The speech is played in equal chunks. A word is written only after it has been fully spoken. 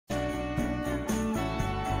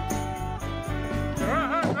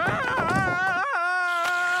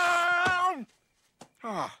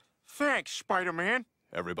Thanks, Spider-Man.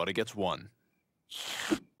 Everybody gets one.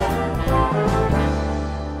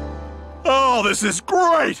 Oh, this is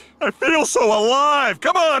great! I feel so alive!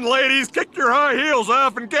 Come on, ladies, kick your high heels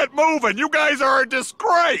off and get moving! You guys are a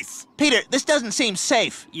disgrace! Peter, this doesn't seem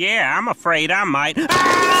safe. Yeah, I'm afraid I might.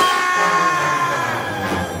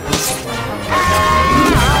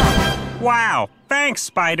 Wow, thanks,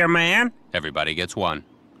 Spider-Man. Everybody gets one.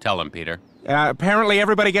 Tell him, Peter. Apparently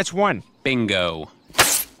everybody gets one. Bingo.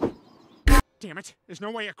 Damn it, there's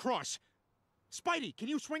no way across. Spidey, can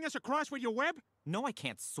you swing us across with your web? No, I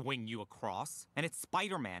can't swing you across. And it's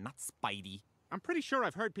Spider-Man, not Spidey. I'm pretty sure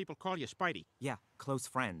I've heard people call you Spidey. Yeah, close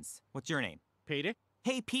friends. What's your name? Peter?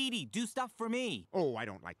 Hey, Petey, do stuff for me. Oh, I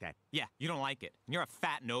don't like that. Yeah, you don't like it. And you're a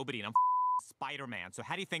fat nobody, and I'm Spider-Man, so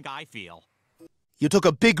how do you think I feel? You took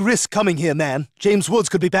a big risk coming here, man. James Woods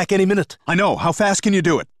could be back any minute. I know. How fast can you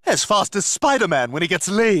do it? As fast as Spider-Man when he gets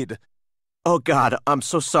laid. Oh, God, I'm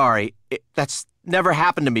so sorry. That's never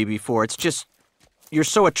happened to me before. It's just, you're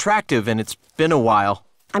so attractive, and it's been a while.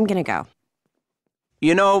 I'm gonna go.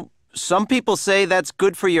 You know, some people say that's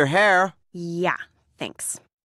good for your hair. Yeah, thanks.